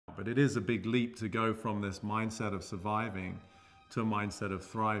but it is a big leap to go from this mindset of surviving to a mindset of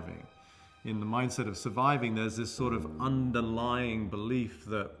thriving. In the mindset of surviving, there's this sort of underlying belief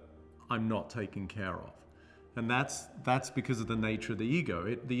that I'm not taken care of. And that's because of the nature of the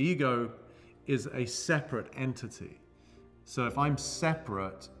ego. The ego is a separate entity. So if I'm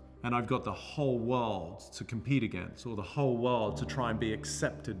separate and I've got the whole world to compete against, or the whole world to try and be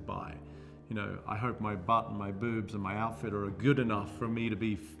accepted by, you know, I hope my butt and my boobs and my outfit are good enough for me to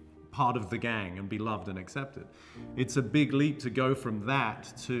be part of the gang and be loved and accepted. It's a big leap to go from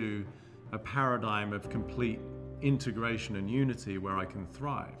that to a paradigm of complete integration and unity where I can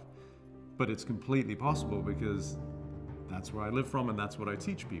thrive. But it's completely possible because that's where I live from and that's what I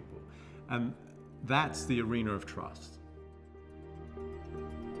teach people. And that's the arena of trust.